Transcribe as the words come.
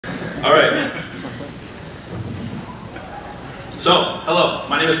All right. So, hello,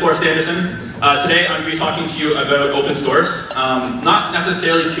 my name is Forrest Anderson. Today I'm going to be talking to you about open source. Not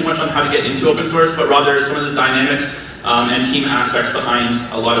necessarily too much on how to get into open source, but rather some of the dynamics and team aspects behind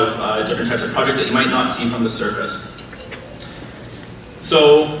a lot of different types of projects that you might not see from the surface.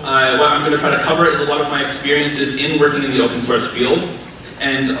 So, what I'm going to try to cover is a lot of my experiences in working in the open source field.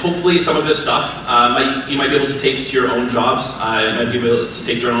 And hopefully some of this stuff you might be able to take to your own jobs, you might be able to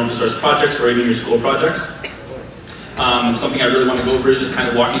take to your own open source projects or even your school projects. Something I really want to go over is just kind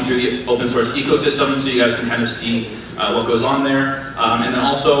of walking through the open source ecosystem so you guys can kind of see what goes on there. And then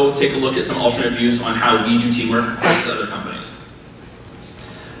also take a look at some alternate views on how we do teamwork with other companies.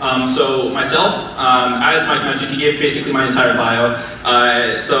 So myself, as Mike mentioned, he gave basically my entire bio.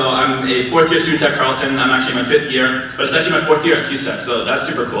 So I'm a 4th year student at Carleton. I'm actually in my 5th year, but it's actually my 4th year at CUSEC, so that's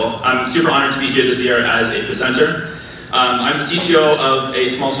super cool. I'm super honored to be here this year as a presenter. I'm the CTO of a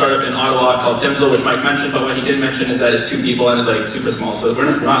small startup in Ottawa called Timsle, which Mike mentioned, but what he didn't mention is that it's 2 people and it's like super small, so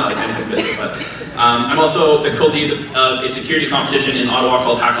we're not like anything big. But I'm also the co-lead of a security competition in Ottawa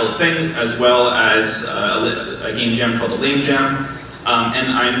called Cultivating, as well as a game jam called the Lame Jam.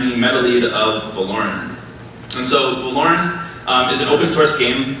 And I'm the meta lead of Veloren. And so Veloren is an open source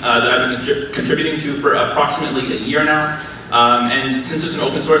game that I've been contributing to for approximately a year now. And since it's an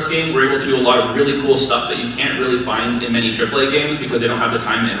open source game, we're able to do a lot of really cool stuff that you can't really find in many AAA games because they don't have the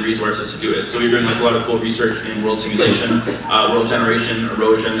time and resources to do it. So we're doing like a lot of cool research in world simulation, world generation,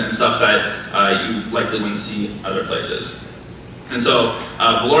 erosion, and stuff that you likely wouldn't see other places. And so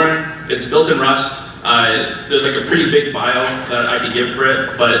Veloren, it's built in Rust. There's like a pretty big bio that I could give for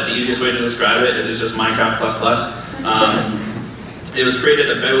it, but the easiest way to describe it is it's just Minecraft++. It was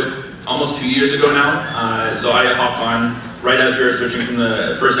created about almost 2 years ago now, so I hopped on right as we were switching from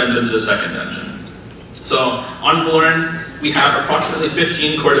the first engine to the second engine. So on Veloren, we have approximately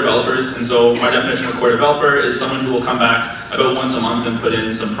 15 core developers, and so my definition of core developer is someone who will come back about once a month and put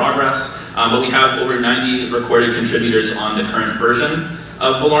in some progress, but we have over 90 recorded contributors on the current version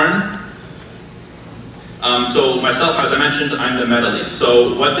of Veloren. So myself, as I mentioned, I'm the meta lead.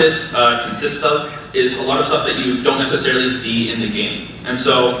 So what this consists of is a lot of stuff that you don't necessarily see in the game. And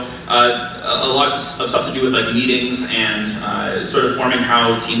so a lot of stuff to do with like meetings and sort of forming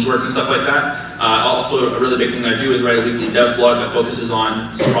how teams work and stuff like that. Also, a really big thing that I do is write a weekly dev blog that focuses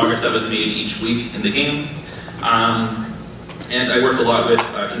on some progress that was made each week in the game. And I work a lot with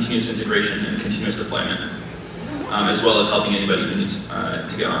continuous integration and continuous deployment, as well as helping anybody who needs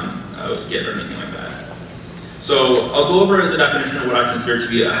to get on Git or anything like that. So I'll go over the definition of what I consider to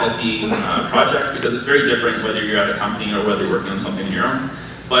be a healthy project, because it's very different whether you're at a company or whether you're working on something on your own.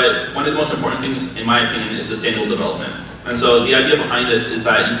 But one of the most important things, in my opinion, is sustainable development. And so the idea behind this is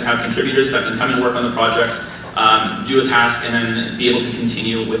that you can have contributors that can come and work on the project, do a task, and then be able to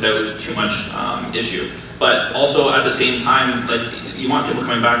continue without too much issue. But also at the same time, like, you want people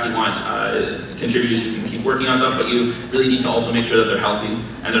coming back, you want contributors who can keep working on stuff, but you really need to also make sure that they're healthy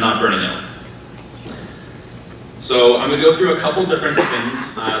and they're not burning out. So I'm going to go through a couple different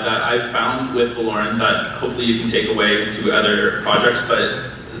things that I've found with Veloren that hopefully you can take away to other projects,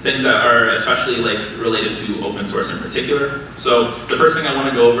 but things that are especially like related to open source in particular. So the first thing I want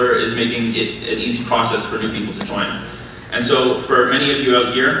to go over is making it an easy process for new people to join. And so for many of you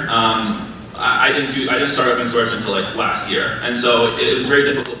out here, I didn't start open source until like last year, and so it was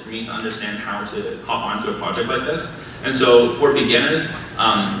very difficult for me to understand how to hop onto a project like this. And so for beginners,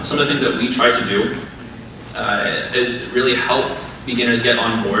 some of the things that we try to do is really help beginners get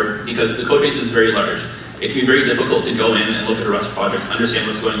on board, because the code base is very large. It can be very difficult to go in and look at a Rust project, understand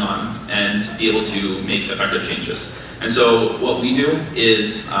what's going on, and be able to make effective changes. And so what we do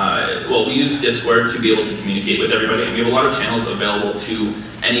is, well, we use Discord to be able to communicate with everybody, and we have a lot of channels available to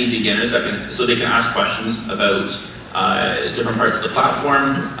any beginners that can, so they can ask questions about different parts of the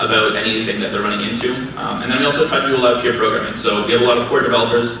platform, about anything that they're running into. And then we also try to do a lot of peer programming. So we have a lot of core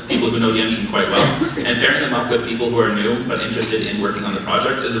developers, people who know the engine quite well, and pairing them up with people who are new but interested in working on the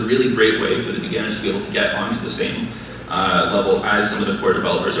project is a really great way for the beginners to be able to get onto the same level as some of the core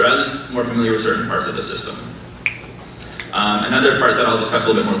developers, or at least more familiar with certain parts of the system. Another part that I'll discuss a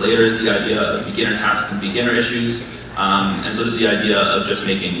little bit more later is the idea of beginner tasks and beginner issues. And so this is the idea of just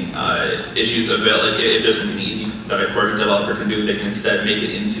making issues available. Like if there's something easy that a core developer can do, they can instead make it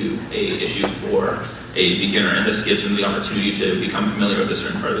into an issue for a beginner, and this gives them the opportunity to become familiar with a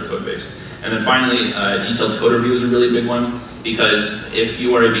certain part of the code base. And then finally, detailed code review is a really big one, because if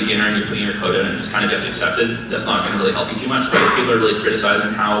you are a beginner and you're putting your code in and it just kind of gets accepted, that's not going to really help you too much. But if people are really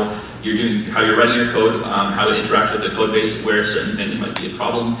criticizing how you're writing your code, how it interacts with the code base, where certain things might be a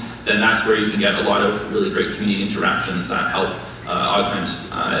problem, then that's where you can get a lot of really great community interactions that help augment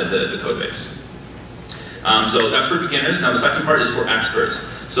the code base. So that's for beginners. Now the second part is for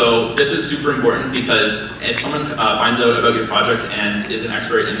experts. So this is super important because if someone finds out about your project and is an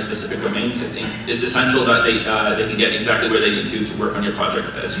expert in a specific domain, it's essential that they can get exactly where they need to work on your project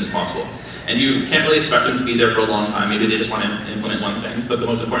as soon as possible. And you can't really expect them to be there for a long time. Maybe they just want to implement one thing. But the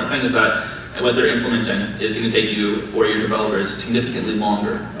most important thing is that what they're implementing is going to take you or your developers significantly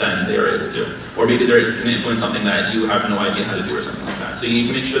longer than they are able to. Or maybe they're going to implement something that you have no idea how to do or something like that. So you need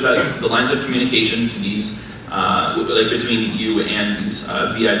to make sure that the lines of communication to these, like between you and these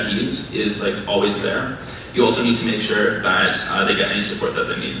VIPs is like always there. You also need to make sure that they get any support that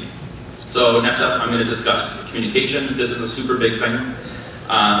they need. So next up, I'm going to discuss communication. This is a super big thing.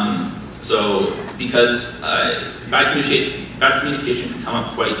 So because bad communication can come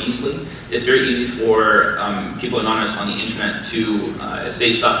up quite easily, it's very easy for people anonymous on the internet to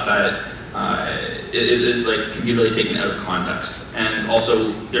say stuff that can be really taken out of context. And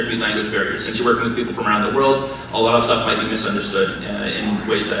also, there can be language barriers. Since you're working with people from around the world, a lot of stuff might be misunderstood in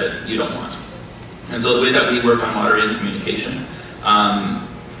ways that you don't want. And so the way that we work on moderating communication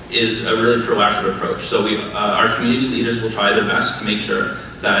is a really proactive approach. So our community leaders will try their best to make sure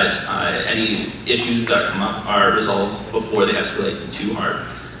that any issues that come up are resolved before they escalate too hard.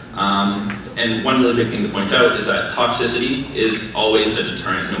 And one really big thing to point out is that toxicity is always a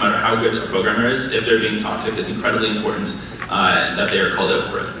deterrent. No matter how good a programmer is, if they're being toxic, it's incredibly important that they are called out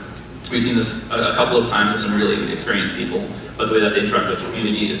for it. We've seen this a couple of times with some really experienced people, but the way that they interact with the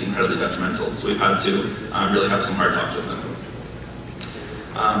community is incredibly detrimental. So we've had to really have some hard talks with them.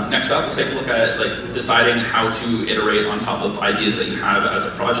 Next up, let's take a look at deciding how to iterate on top of ideas that you have as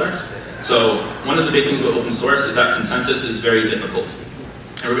a project. So one of the big things about open source is that consensus is very difficult.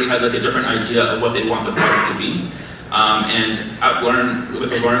 Everybody has a different idea of what they want the project to be. And at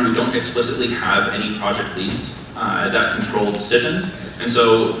with Veloren, we don't explicitly have any project leads that control decisions. And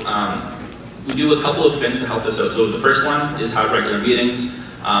so we do a couple of things to help us out. So the first one is have regular meetings.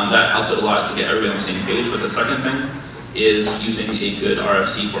 That helps out a lot to get everybody on the same page. But the second thing is using a good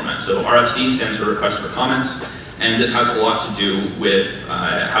RFC format. So RFC stands for request for comments, and this has a lot to do with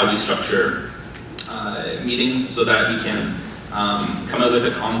how we structure meetings so that we can come out with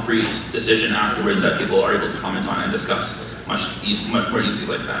a concrete decision afterwards that people are able to comment on and discuss much more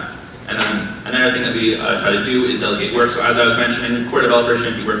easily like that. And then another thing that we try to do is delegate work. So as I was mentioning, core developers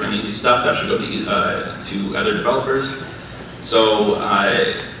shouldn't be working on easy stuff. That should go to other developers. So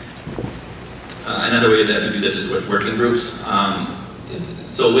another way that we do this is with working groups.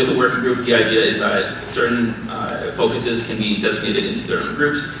 So with a working group, the idea is that certain focuses can be designated into their own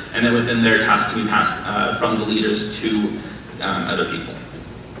groups, and then within their tasks can be passed from the leaders to other people.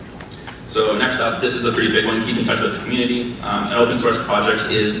 So next up, this is a pretty big one, keep in touch with the community. An open source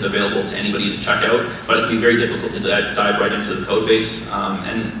project is available to anybody to check out, but it can be very difficult to dive right into the code base,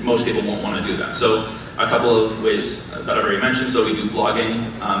 and most people won't want to do that. So a couple of ways that I've already mentioned. So we do blogging.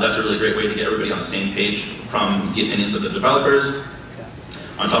 That's a really great way to get everybody on the same page from the opinions of the developers.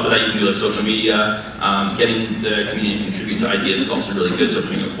 On top of that, you can do social media. Getting the community to contribute to ideas is also really good. So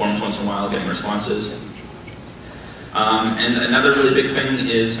putting in forums once in a while, getting responses. And another really big thing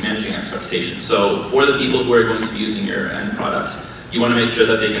is managing expectations. So for the people who are going to be using your end product, you want to make sure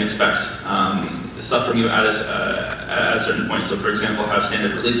that they can expect stuff from you at a certain point. So for example, have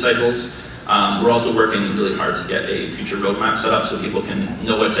standard release cycles. We're also working really hard to get a future roadmap set up so people can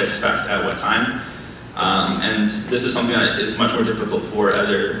know what to expect at what time. And this is something that is much more difficult for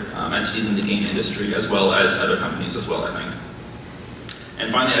other entities in the game industry as well as other companies as well, I think.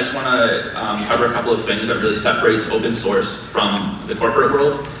 And finally, I just want to cover a couple of things that really separates open source from the corporate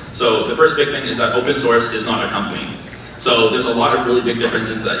world. So the first big thing is that open source is not a company. So there's a lot of really big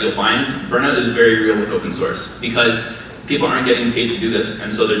differences that you'll find. Burnout is very real with open source because people aren't getting paid to do this,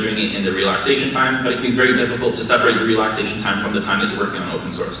 and so they're doing it in their relaxation time, but it can be very difficult to separate the relaxation time from the time that you're working on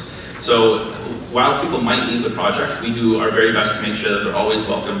open source. So while people might leave the project, we do our very best to make sure that they're always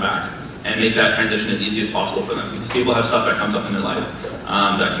welcome back and make that transition as easy as possible for them, because people have stuff that comes up in their life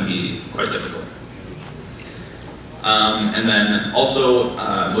that can be quite difficult. And then also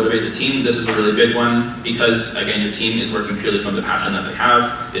motivate the team. This is a really big one because, again, your team is working purely from the passion that they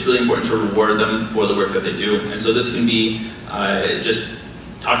have. It's really important to reward them for the work that they do. And so this can be just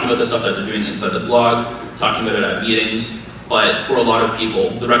talking about the stuff that they're doing inside the blog, talking about it at meetings. But for a lot of people,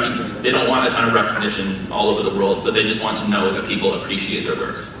 they don't want a ton of recognition all over the world, but they just want to know that people appreciate their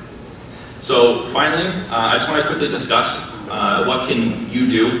work. So finally, I just want to quickly discuss what can you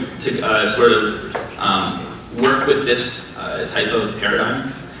do to sort of work with this type of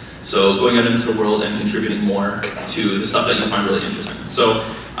paradigm. So going out into the world and contributing more to the stuff that you find really interesting. So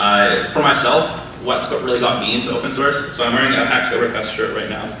for myself, what really got me into open source. So I'm wearing a Hacktoberfest shirt right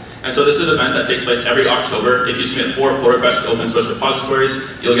now. And so this is an event that takes place every October. If you submit 4 pull requests to open source repositories,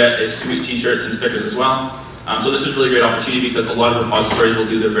 you'll get a sweet t-shirts and stickers as well. So this is really a great opportunity because a lot of repositories will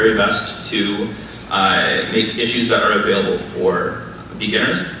do their very best to make issues that are available for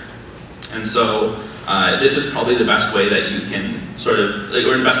beginners. And so this is probably the best way that you can sort of,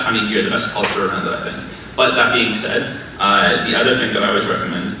 or the best time of year, the best culture around it, I think. But that being said, the other thing that I always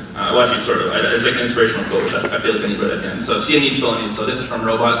recommend, well actually sort of, it's like an inspirational quote, which I feel like I need to write at the end. So see a need, fill a need. So this is from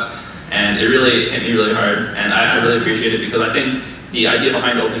Robots, and it really hit me really hard, and I really appreciate it because I think the idea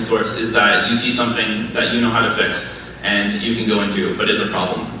behind open source is that you see something that you know how to fix, and you can go and do, but it's a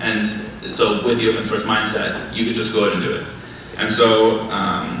problem. And so with the open source mindset, you could just go out and do it. And so,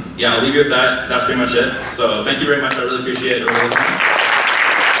 yeah, I'll leave you with that. That's pretty much it. So thank you very much. I really appreciate it.